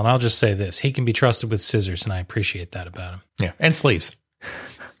Chris Sale, and I'll just say this. He can be trusted with scissors, and I appreciate that about him. Yeah, and sleeves.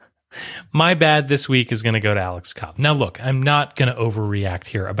 My bad this week is going to go to Alex Cobb. Now, look, I'm not going to overreact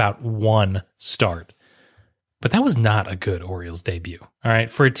here about one start, but that was not a good Orioles debut. All right,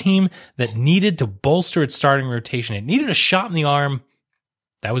 for a team that needed to bolster its starting rotation, it needed a shot in the arm.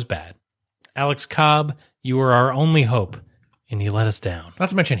 That was bad. Alex Cobb, you were our only hope, and you let us down. Not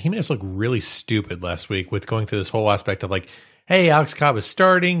to mention, he made us look really stupid last week with going through this whole aspect of like, hey, Alex Cobb is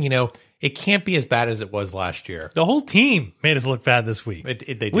starting. You know, it can't be as bad as it was last year. The whole team made us look bad this week. They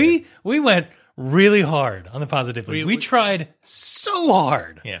did. We went really hard on the positivity. We tried so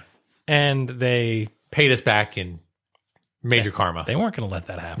hard. Yeah. And they paid us back in major karma. They weren't going to let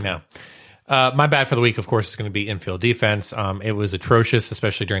that happen. No. My bad for the week, of course, is going to be infield defense. It was atrocious,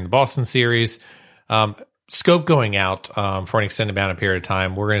 especially during the Boston series. Scope going out for an extended amount of period of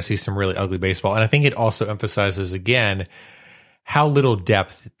time, we're going to see some really ugly baseball. And I think it also emphasizes, again, how little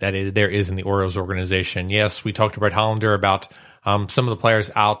depth there is in the Orioles organization. Yes, we talked to Brett Hollander about some of the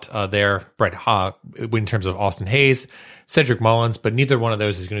players out there, in terms of Austin Hayes, Cedric Mullins, but neither one of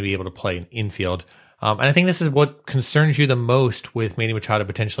those is going to be able to play in infield. And I think this is what concerns you the most with Manny Machado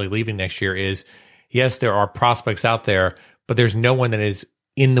potentially leaving next year is, yes, there are prospects out there, but there's no one that is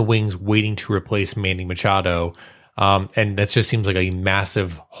in the wings waiting to replace Manny Machado. And that just seems like a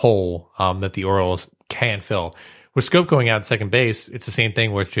massive hole that the Orioles can fill. With Scope going out at second base, it's the same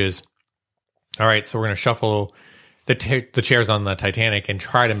thing, which is, all right, so we're going to shuffle the chairs on the Titanic and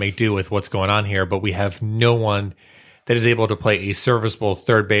try to make do with what's going on here, but we have no one that is able to play a serviceable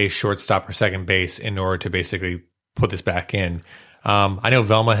third base, shortstop, or second base in order to basically put this back in. I know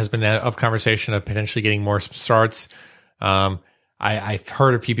Velma has been of conversation of potentially getting more starts. I've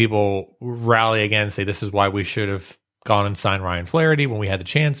heard a few people rally again and say this is why we should have gone and signed Ryan Flaherty when we had the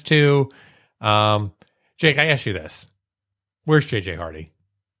chance to. Jake, I ask you this. Where's JJ Hardy?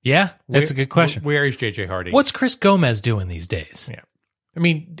 Yeah, that's a good question. Where is JJ Hardy? What's Chris Gomez doing these days? Yeah. I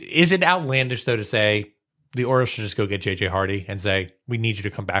mean, is it outlandish, though, to say the Orioles should just go get JJ Hardy and say, we need you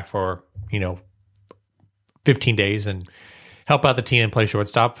to come back for, 15 days and help out the team and play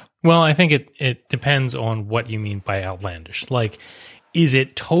shortstop? Well, I think it depends on what you mean by outlandish. Like, is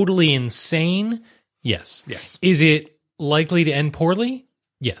it totally insane? Yes. Yes. Is it likely to end poorly?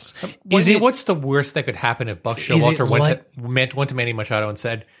 Yes. What's the worst that could happen if Buck Showalter went to Manny Machado and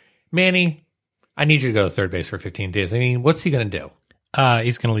said, Manny, I need you to go to third base for 15 days. I mean, what's he going to do?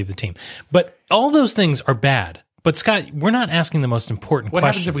 He's going to leave the team. But all those things are bad. But Scott, we're not asking the most important question. What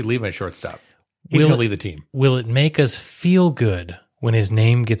happens if we leave him at shortstop? He's going to leave the team. Will it make us feel good when his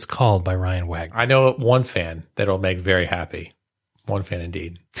name gets called by Ryan Wagner? I know one fan that'll make very happy. One fan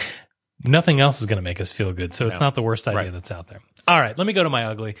indeed. Nothing else is going to make us feel good, so it's not the worst idea that's out there. All right, let me go to my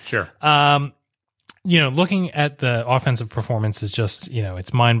ugly. Sure. Looking at the offensive performance is just,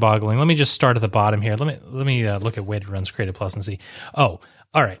 it's mind-boggling. Let me just start at the bottom here. Let me look at weighted runs created plus and see. Oh,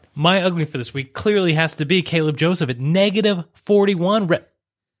 all right. My ugly for this week clearly has to be Caleb Joseph at negative 41.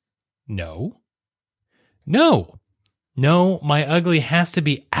 No, my ugly has to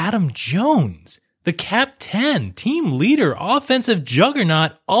be Adam Jones, the captain, team leader, offensive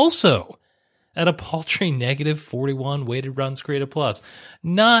juggernaut, also at a paltry negative 41 weighted runs created plus.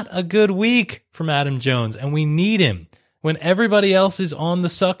 Not a good week from Adam Jones, and we need him. When everybody else is on the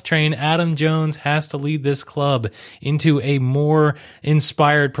suck train, Adam Jones has to lead this club into a more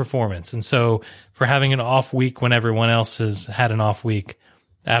inspired performance. And so for having an off week when everyone else has had an off week,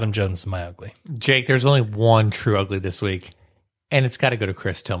 Adam Jones is my ugly. Jake, there's only one true ugly this week, and it's got to go to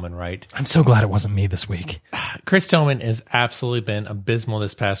Chris Tillman, right? I'm so glad it wasn't me this week. Chris Tillman has absolutely been abysmal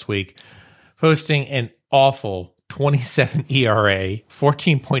this past week, posting an awful 27 ERA,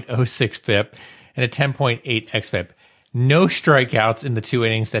 14.06 FIP, and a 10.8 XFIP. No strikeouts in the 2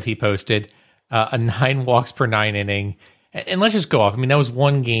 innings that he posted, a 9 walks per 9 inning. And let's just go off. I mean, that was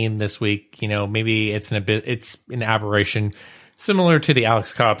one game this week. Maybe it's an aberration similar to the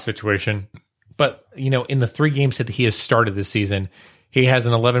Alex Cobb situation. But, in the 3 games that he has started this season, he has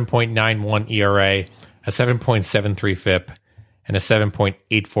an 11.91 ERA, a 7.73 FIP, and a 7.84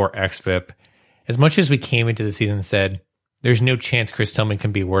 XFIP. As much as we came into the season and said, there's no chance Chris Tillman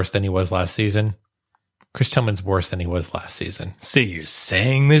can be worse than he was last season, Chris Tillman's worse than he was last season. So you're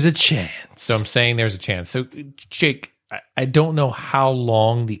saying there's a chance. So I'm saying there's a chance. So, Jake, I don't know how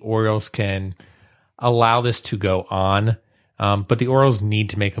long the Orioles can allow this to go on, but the Orioles need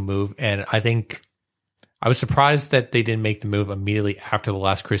to make a move. And I think I was surprised that they didn't make the move immediately after the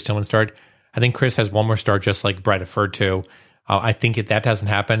last Chris Tillman start. I think Chris has one more start, just like Brett referred to. I think if that doesn't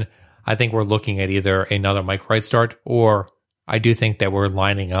happen, I think we're looking at either another Mike Wright start, or I do think that we're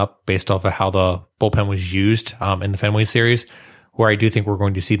lining up based off of how the bullpen was used in the Fenway series, where I do think we're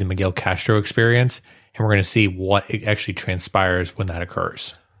going to see the Miguel Castro experience, and we're going to see what it actually transpires when that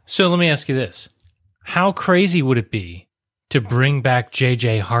occurs. So let me ask you this. How crazy would it be to bring back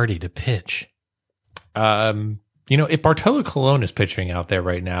J.J. Hardy to pitch? If Bartolo Colon is pitching out there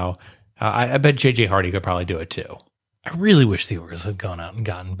right now, I bet J.J. Hardy could probably do it too. I really wish the Orioles had gone out and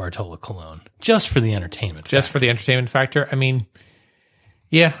gotten Bartolo Colon just for the entertainment Just factor. for the entertainment factor. I mean,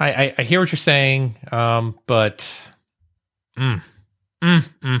 yeah, I hear what you're saying, but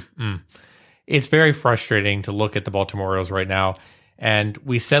it's very frustrating to look at the Baltimore Orioles right now. And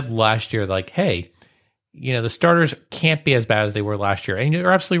we said last year, like, hey, the starters can't be as bad as they were last year. And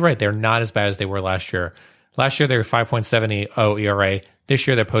you're absolutely right. They're not as bad as they were last year. Last year, they were 5.70 ERA. This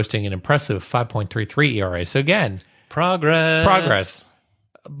year, they're posting an impressive 5.33 ERA. So again, Progress.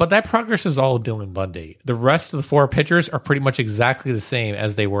 But that progress is all Dylan Bundy. The rest of the four pitchers are pretty much exactly the same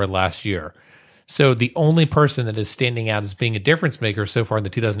as they were last year. So the only person that is standing out as being a difference maker so far in the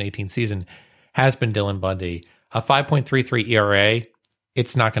 2018 season has been Dylan Bundy. A 5.33 ERA,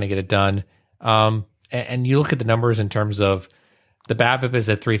 it's not going to get it done. And you look at the numbers in terms of the BABIP is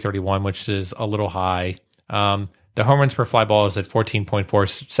at 331, which is a little high. The home runs per fly ball is at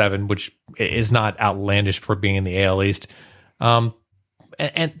 14.47, which is not outlandish for being in the AL East. But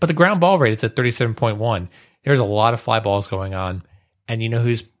the ground ball rate is at 37.1. There's a lot of fly balls going on. And you know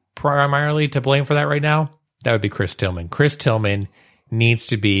who's primarily to blame for that right now? That would be Chris Tillman. Chris Tillman needs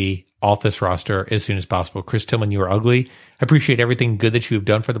to be off this roster as soon as possible. Chris Tillman, you are ugly. I appreciate everything good that you've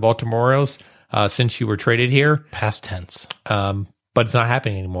done for the Baltimore Orioles since you were traded here. Past tense. But it's not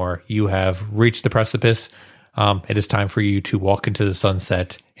happening anymore. You have reached the precipice. It is time for you to walk into the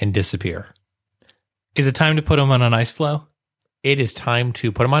sunset and disappear. Is it time to put him on an ice flow? It is time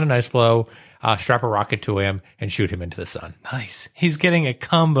to put him on an ice flow, strap a rocket to him, and shoot him into the sun. Nice. He's getting a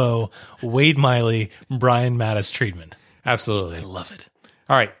combo Wade Miley, Brian Mattis treatment. Absolutely. I love it.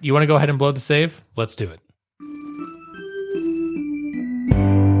 All right. You want to go ahead and blow the save? Let's do it.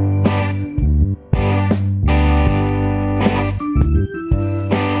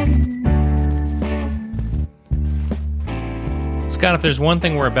 Scott, if there's one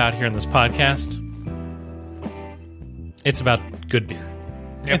thing we're about here in this podcast, it's about good beer.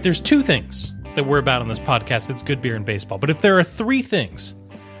 Yep. If there's two things that we're about on this podcast, it's good beer and baseball. But if there are three things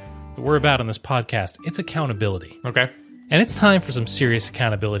that we're about on this podcast, it's accountability. Okay. And it's time for some serious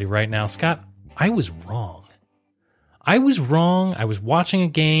accountability right now. Scott, I was wrong. I was watching a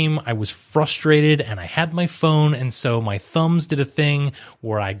game, I was frustrated, and I had my phone, and so my thumbs did a thing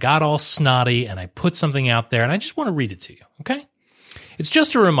where I got all snotty, and I put something out there, and I just want to read it to you, okay? It's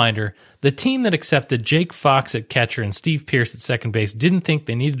just a reminder, the team that accepted Jake Fox at catcher and Steve Pearce at second base didn't think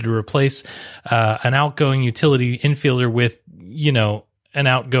they needed to replace an outgoing utility infielder with, an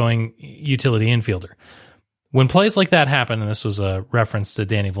outgoing utility infielder. When plays like that happen, and this was a reference to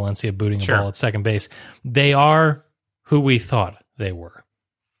Danny Valencia booting a ball at second base, they are who we thought they were.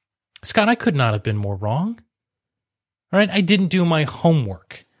 Scott, I could not have been more wrong. All right, I didn't do my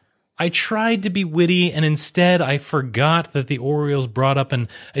homework. I tried to be witty, and instead I forgot that the Orioles brought up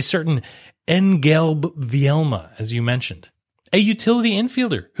a certain Engelb Vielma, as you mentioned, a utility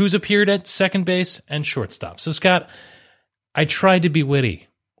infielder who's appeared at second base and shortstop. So, Scott, I tried to be witty,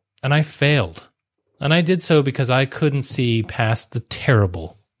 and I failed. And I did so because I couldn't see past the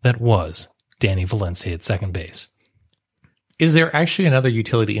terrible that was Danny Valencia at second base. Is there actually another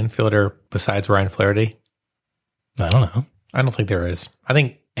utility infielder besides Ryan Flaherty? I don't know. I don't think there is. I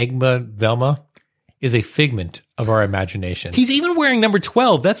think Egma Velma is a figment of our imagination. He's even wearing number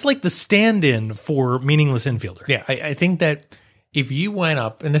 12. That's like the stand-in for meaningless infielder. Yeah, I think that if you went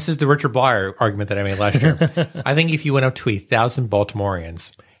up, and this is the Richard Blyer argument that I made last year, I think if you went up to 1,000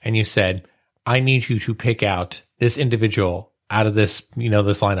 Baltimoreans and you said, I need you to pick out this individual out of this,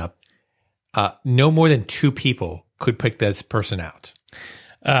 this lineup, no more than two people could pick this person out.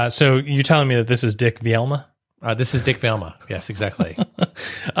 So you're telling me that this is Dick Vielma? This is Dick Velma. Yes, exactly.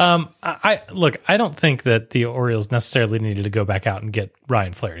 I don't think that the Orioles necessarily needed to go back out and get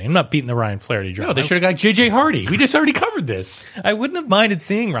Ryan Flaherty. I'm not beating the Ryan Flaherty drum. No, they should have got J.J. Hardy. We just already covered this. I wouldn't have minded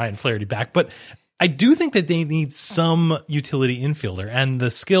seeing Ryan Flaherty back, but I do think that they need some utility infielder. And the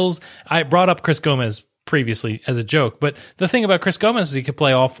skills, I brought up Chris Gomez previously as a joke, but the thing about Chris Gomez is he could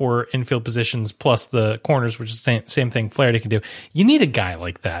play all four infield positions plus the corners, which is the same thing Flaherty can do. You need a guy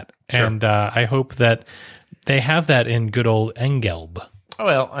like that. Sure. And I hope that they have that in good old Engelb. Oh,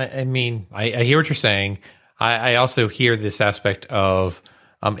 well, I mean, I hear what you're saying. I also hear this aspect of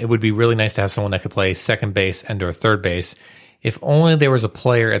it would be really nice to have someone that could play second base and or third base. If only there was a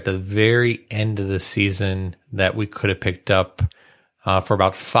player at the very end of the season that we could have picked up for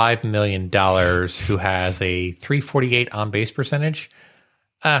about $5 million who has a 348 on base percentage.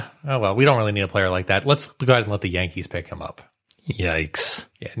 Oh, well, we don't really need a player like that. Let's go ahead and let the Yankees pick him up. Yikes.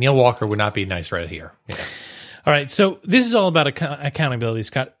 Yeah, Neil Walker would not be nice right here. Yeah. All right, so this is all about accountability,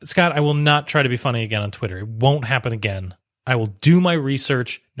 Scott. Scott, I will not try to be funny again on Twitter. It won't happen again. I will do my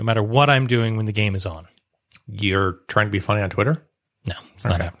research no matter what I'm doing when the game is on. You're trying to be funny on Twitter? No, it's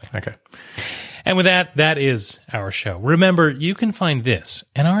not happening. Okay. And with that, that is our show. Remember, you can find this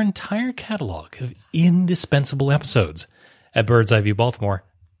and our entire catalog of indispensable episodes at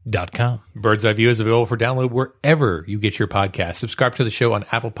birdseyeviewbaltimore.com. Bird's Eye View is available for download wherever you get your podcast. Subscribe to the show on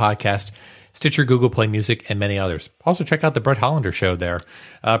Apple Podcast, Stitcher, Google Play Music, and many others. Also, check out the Brett Hollander Show there.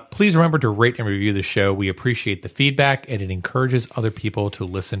 Please remember to rate and review the show. We appreciate the feedback, and it encourages other people to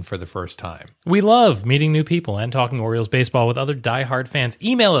listen for the first time. We love meeting new people and talking Orioles baseball with other diehard fans.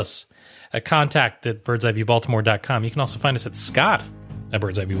 Email us at contact@birdseyeviewbaltimore.com. You can also find us at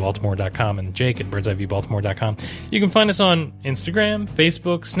scott@birdseyeviewbaltimore.com and Jake at birdseyeviewbaltimore.com. You can find us on Instagram,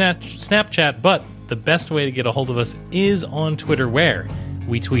 Facebook, Snapchat, but the best way to get a hold of us is on Twitter, where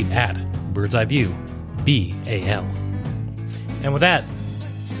we tweet at Bird's Eye View, BAL. And with that,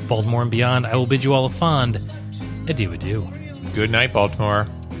 Baltimore and beyond, I will bid you all a fond adieu. Good night, Baltimore.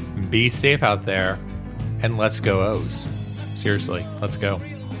 Be safe out there, and let's go O's. Seriously, let's go.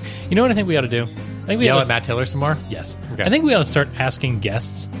 You know what I think we ought to do? I think we Yell ought at to, Matt Taylor some more? Yes. Okay. I think we ought to start asking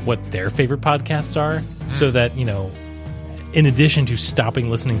guests what their favorite podcasts are so that, in addition to stopping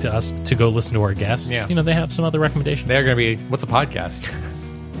listening to us to go listen to our guests, they have some other recommendations. They're going to be, what's a podcast?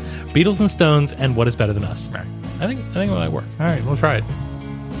 Beatles and Stones and What Is Better Than Us. Right. I think it might work. All right, we'll try it.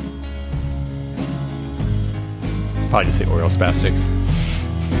 Probably just say Orioles Spastics.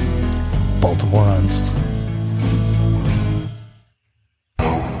 Baltimoreans.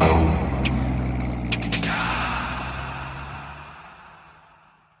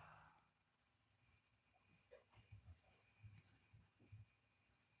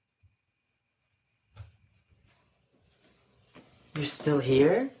 You're still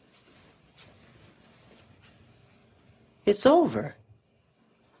here? It's over.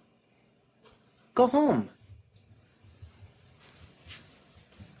 Go home.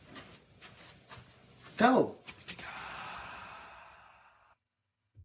 Go.